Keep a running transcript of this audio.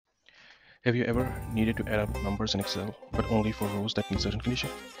Have you ever needed to add up numbers in Excel, but only for rows that meet certain condition?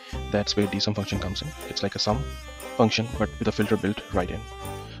 That's where DSUM function comes in. It's like a sum function, but with a filter built right in.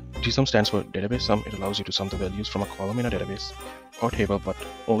 DSUM stands for Database Sum. It allows you to sum the values from a column in a database or table, but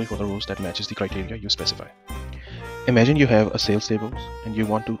only for the rows that matches the criteria you specify. Imagine you have a sales table and you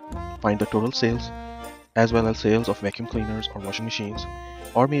want to find the total sales as well as sales of vacuum cleaners or washing machines,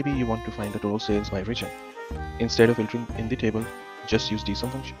 or maybe you want to find the total sales by region. Instead of filtering in the table, just use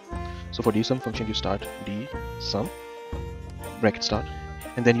DSUM function. So for DSUM function, you start DSUM bracket start,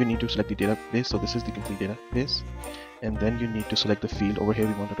 and then you need to select the database. So this is the complete database, and then you need to select the field over here.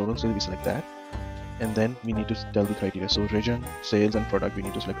 We want a total sale, we select that, and then we need to tell the criteria. So region, sales, and product, we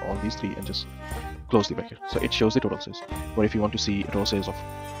need to select all these three and just close the bracket. So it shows the total sales. But if you want to see total sales of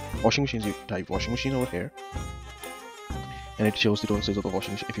washing machines, you type washing machine over here, and it shows the total sales of the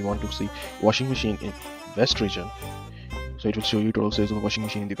washing machine. If you want to see washing machine in West region, so it will show you total sales of the washing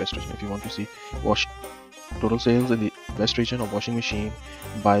machine in the West region. If you want to see total sales in the West region of washing machine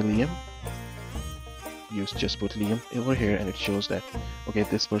by Liam, you just put Liam over here, and it shows that okay,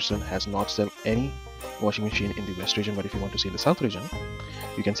 this person has not sold any washing machine in the West region. But if you want to see in the South region,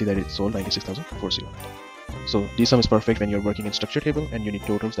 you can see that it sold 96,409. So DSUM is perfect when you're working in structure table and you need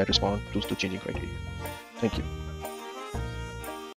totals that respond to changing criteria. Thank you.